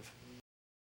as we give.